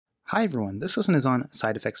Hi everyone, this lesson is on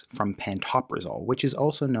side effects from Pantoprazole, which is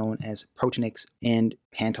also known as Protonix and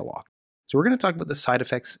Pantoloc. So we're going to talk about the side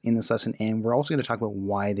effects in this lesson, and we're also going to talk about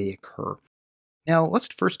why they occur. Now, let's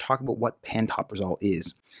first talk about what Pantoprazole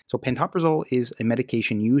is. So Pantoprazole is a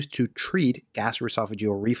medication used to treat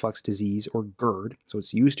gastroesophageal reflux disease, or GERD. So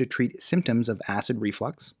it's used to treat symptoms of acid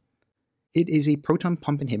reflux. It is a proton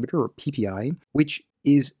pump inhibitor, or PPI, which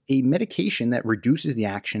is a medication that reduces the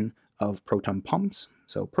action of proton pumps.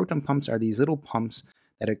 So proton pumps are these little pumps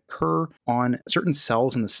that occur on certain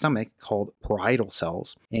cells in the stomach called parietal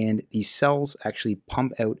cells. And these cells actually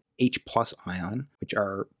pump out H plus ion, which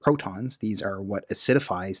are protons. These are what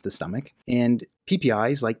acidifies the stomach. And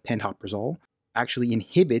PPIs, like pantoprazole, actually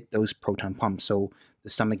inhibit those proton pumps. So the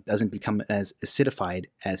stomach doesn't become as acidified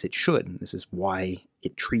as it should. And this is why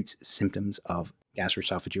it treats symptoms of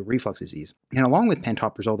gastroesophageal reflux disease. And along with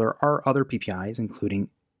pantoprazole, there are other PPIs, including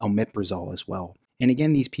Omeprazole as well. And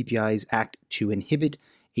again, these PPIs act to inhibit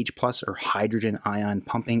H plus or hydrogen ion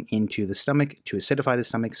pumping into the stomach to acidify the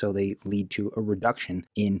stomach, so they lead to a reduction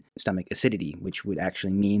in stomach acidity, which would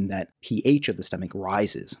actually mean that pH of the stomach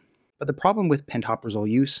rises. But the problem with pantoprazole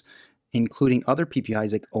use, including other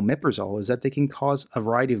PPIs like Omeprazole, is that they can cause a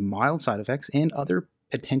variety of mild side effects and other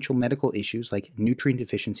potential medical issues like nutrient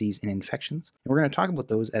deficiencies and infections. And we're going to talk about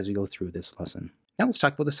those as we go through this lesson. Now let's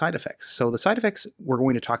talk about the side effects. So the side effects we're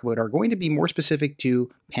going to talk about are going to be more specific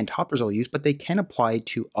to pantoprazole use, but they can apply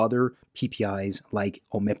to other PPIs like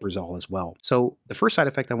Omeprazole as well. So the first side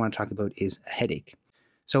effect I want to talk about is a headache.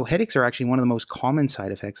 So headaches are actually one of the most common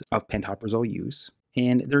side effects of pantoprazole use,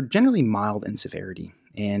 and they're generally mild in severity,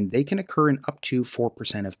 and they can occur in up to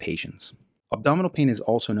 4% of patients. Abdominal pain is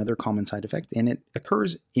also another common side effect, and it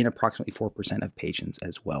occurs in approximately 4% of patients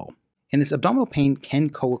as well. And this abdominal pain can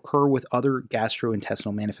co-occur with other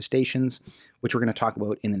gastrointestinal manifestations, which we're going to talk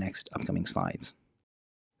about in the next upcoming slides.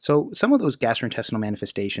 So some of those gastrointestinal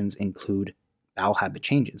manifestations include bowel habit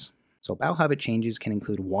changes. So bowel habit changes can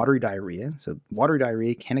include watery diarrhea. So watery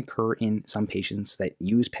diarrhea can occur in some patients that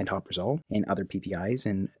use pantoprazole and other PPIs,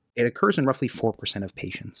 and it occurs in roughly 4% of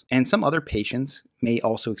patients. And some other patients may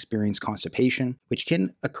also experience constipation, which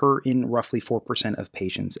can occur in roughly 4% of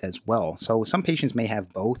patients as well. So some patients may have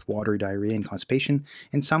both watery diarrhea and constipation,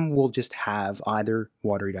 and some will just have either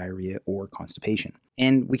watery diarrhea or constipation.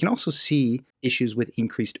 And we can also see issues with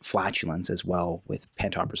increased flatulence as well with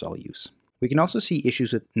pantoprazole use. We can also see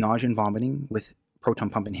issues with nausea and vomiting with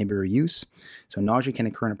proton pump inhibitor use. So nausea can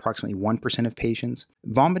occur in approximately 1% of patients.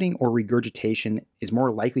 Vomiting or regurgitation is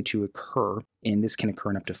more likely to occur, and this can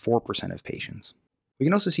occur in up to 4% of patients. We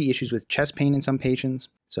can also see issues with chest pain in some patients.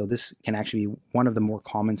 So this can actually be one of the more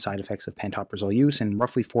common side effects of pantoprazole use, and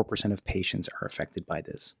roughly 4% of patients are affected by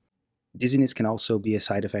this. Dizziness can also be a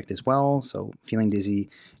side effect as well. So feeling dizzy,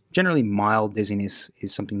 generally mild dizziness,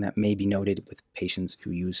 is something that may be noted with patients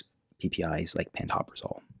who use PPIs like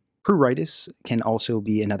pantoprazole. Pruritus can also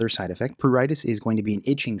be another side effect. Pruritus is going to be an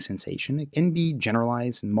itching sensation. It can be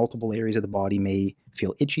generalized, and multiple areas of the body may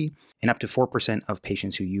feel itchy, and up to 4% of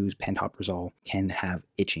patients who use pantoprazole can have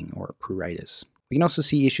itching or pruritus. We can also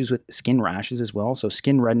see issues with skin rashes as well. So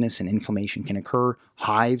skin redness and inflammation can occur.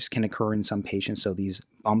 Hives can occur in some patients, so these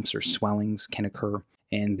bumps or swellings can occur,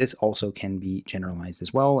 and this also can be generalized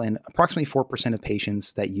as well. And approximately 4% of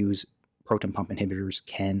patients that use proton pump inhibitors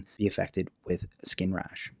can be affected with skin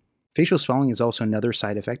rash. Facial swelling is also another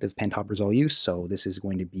side effect of pantoprazole use, so this is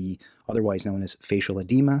going to be otherwise known as facial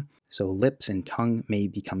edema. So lips and tongue may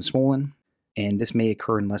become swollen, and this may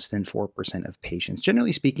occur in less than 4% of patients.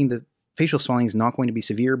 Generally speaking, the facial swelling is not going to be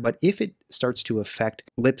severe, but if it starts to affect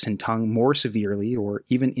lips and tongue more severely, or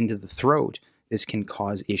even into the throat, this can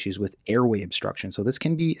cause issues with airway obstruction. So this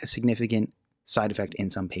can be a significant side effect in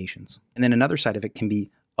some patients. And then another side effect can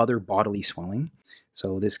be other bodily swelling.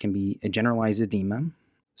 So this can be a generalized edema.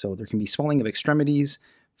 So there can be swelling of extremities,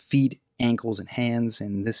 feet, ankles, and hands,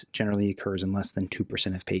 and this generally occurs in less than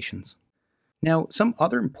 2% of patients. Now, some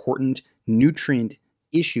other important nutrient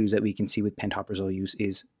issues that we can see with pantoprazole use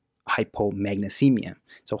is hypomagnesemia.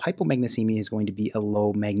 So hypomagnesemia is going to be a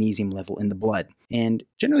low magnesium level in the blood. And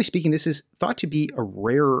generally speaking, this is thought to be a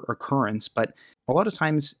rarer occurrence, but a lot of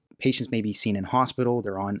times patients may be seen in hospital,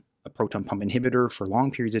 they're on a proton pump inhibitor for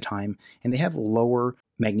long periods of time, and they have lower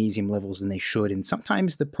magnesium levels than they should. And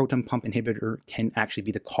sometimes the proton pump inhibitor can actually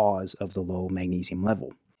be the cause of the low magnesium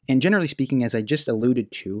level. And generally speaking, as I just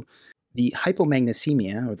alluded to, the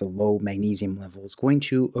hypomagnesemia, or the low magnesium level, is going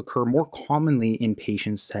to occur more commonly in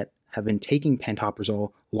patients that have been taking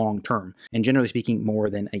pantoprazole long term, and generally speaking, more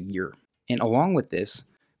than a year. And along with this,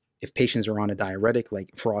 if patients are on a diuretic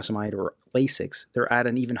like furosemide or Lasix, they're at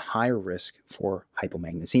an even higher risk for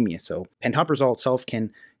hypomagnesemia. So pantoprazole itself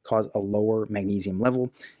can cause a lower magnesium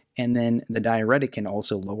level. And then the diuretic can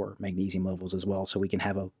also lower magnesium levels as well. So we can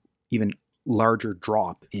have a even larger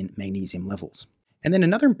drop in magnesium levels. And then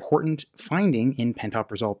another important finding in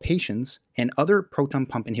pantoprazole patients and other proton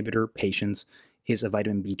pump inhibitor patients is a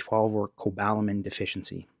vitamin B12 or cobalamin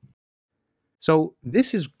deficiency. So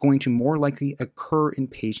this is going to more likely occur in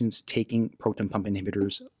patients taking proton pump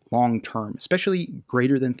inhibitors long term, especially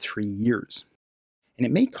greater than 3 years. And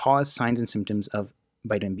it may cause signs and symptoms of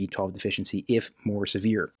vitamin B12 deficiency if more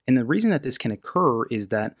severe. And the reason that this can occur is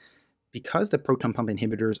that because the proton pump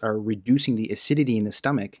inhibitors are reducing the acidity in the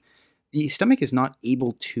stomach is not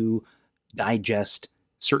able to digest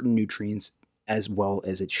certain nutrients as well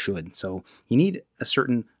as it should. So you need a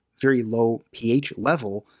certain very low pH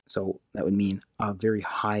level, so that would mean a very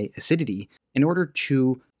high acidity, in order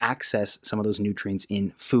to access some of those nutrients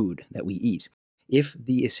in food that we eat. If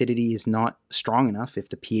the acidity is not strong enough, if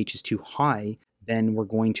the pH is too high, then we're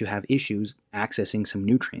going to have issues accessing some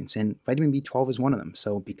nutrients, and vitamin B12 is one of them.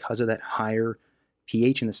 So because of that higher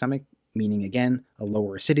pH in the stomach, meaning again a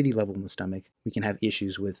lower acidity level in the stomach, we can have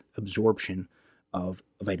issues with absorption of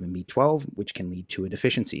vitamin B12, which can lead to a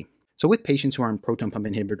deficiency. So with patients who are on proton pump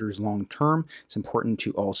inhibitors long term, it's important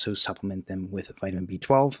to also supplement them with vitamin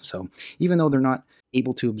B12. So even though they're not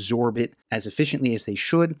able to absorb it as efficiently as they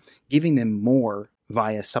should, giving them more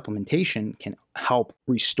via supplementation can help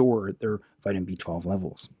restore their vitamin B12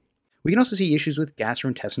 levels. We can also see issues with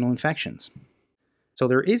gastrointestinal infections. So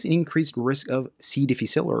there is an increased risk of C.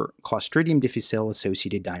 difficile or Clostridium difficile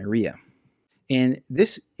associated diarrhea. And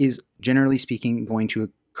this is generally speaking going to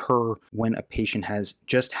occur when a patient has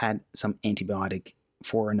just had some antibiotic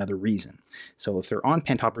for another reason. So if they're on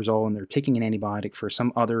pantoprazole and they're taking an antibiotic for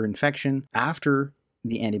some other infection after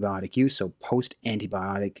the antibiotic use, so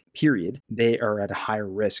post-antibiotic period, they are at a higher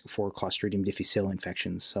risk for Clostridium difficile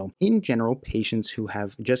infections. So in general, patients who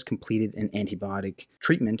have just completed an antibiotic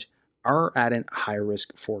treatment are at a higher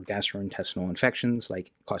risk for gastrointestinal infections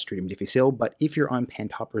like Clostridium difficile, but if you're on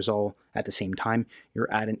pantoprazole at the same time,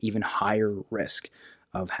 you're at an even higher risk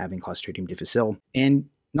of having Clostridium difficile. And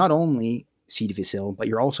not only C. difficile, but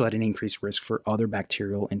you're also at an increased risk for other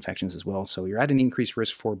bacterial infections as well. So you're at an increased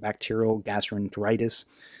risk for bacterial gastroenteritis,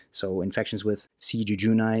 so infections with C.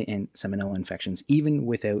 jejuni and Salmonella infections, even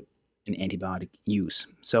without an antibiotic use.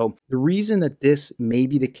 So the reason that this may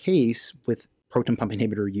be the case with proton pump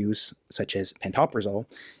inhibitor use, such as pantoprazole,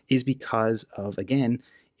 is because of, again,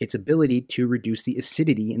 its ability to reduce the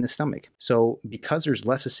acidity in the stomach. So because there's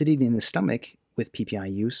less acidity in the stomach with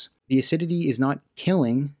PPI use, the acidity is not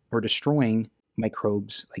killing or destroying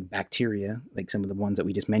microbes like bacteria, like some of the ones that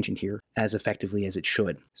we just mentioned here, as effectively as it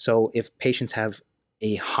should. So if patients have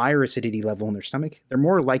a higher acidity level in their stomach, they're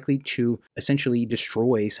more likely to essentially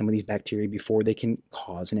destroy some of these bacteria before they can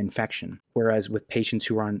cause an infection. Whereas with patients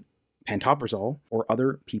who are on pantoprazole or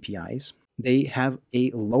other PPIs, they have a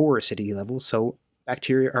lower acidity level, so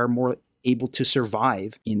bacteria are more able to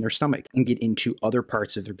survive in their stomach and get into other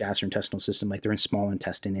parts of their gastrointestinal system, like their small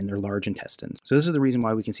intestine and their large intestines. So this is the reason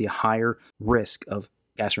why we can see a higher risk of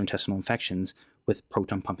gastrointestinal infections with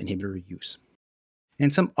proton pump inhibitor use.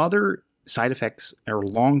 And some other side effects or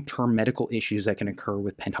long-term medical issues that can occur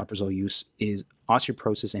with pantoprazole use is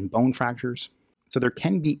osteoporosis and bone fractures. So there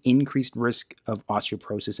can be increased risk of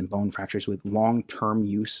osteoporosis and bone fractures with long-term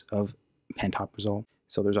use of pantoprazole.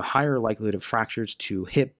 So there's a higher likelihood of fractures to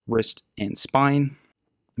hip, wrist, and spine.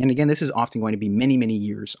 And again, this is often going to be many, many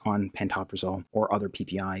years on pantoprazole or other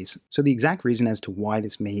PPIs. So the exact reason as to why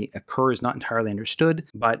this may occur is not entirely understood,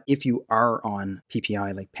 but if you are on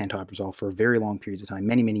PPI like pantoprazole for very long periods of time,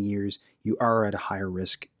 many, many years, you are at a higher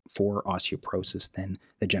risk for osteoporosis than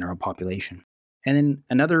the general population. And then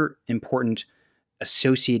another important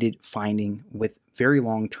associated finding with very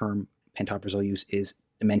long-term pantoprazole use is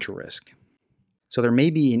dementia risk. So there may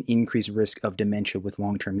be an increased risk of dementia with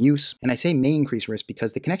long-term use. And I say may increase risk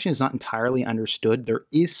because the connection is not entirely understood. There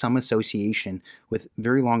is some association with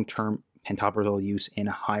very long-term pantoprazole use and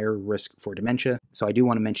a higher risk for dementia. So I do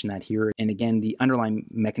want to mention that here. And again, the underlying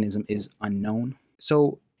mechanism is unknown.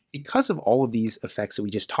 So because of all of these effects that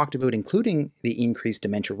we just talked about, including the increased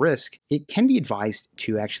dementia risk, it can be advised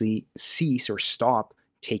to actually cease or stop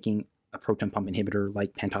taking a proton pump inhibitor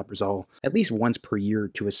like pantoprazole at least once per year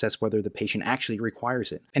to assess whether the patient actually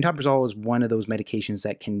requires it. Pantoprazole is one of those medications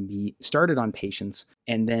that can be started on patients,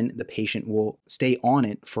 and then the patient will stay on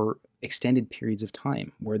it for extended periods of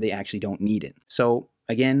time where they actually don't need it. So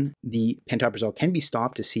again, the pantoprazole can be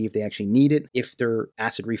stopped to see if they actually need it. If their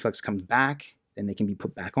acid reflux comes back, then they can be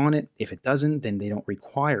put back on it. If it doesn't, then they don't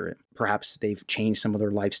require it. Perhaps they've changed some of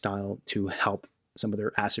their lifestyle to help some of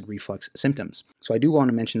their acid reflux symptoms. So I do want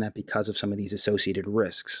to mention that because of some of these associated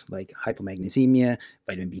risks, like hypomagnesemia,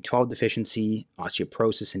 vitamin B12 deficiency,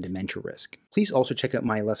 osteoporosis, and dementia risk. Please also check out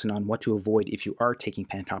my lesson on what to avoid if you are taking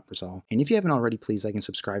pantoprazole. And if you haven't already, please like and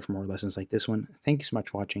subscribe for more lessons like this one. Thank you so much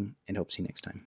for watching, and hope to see you next time.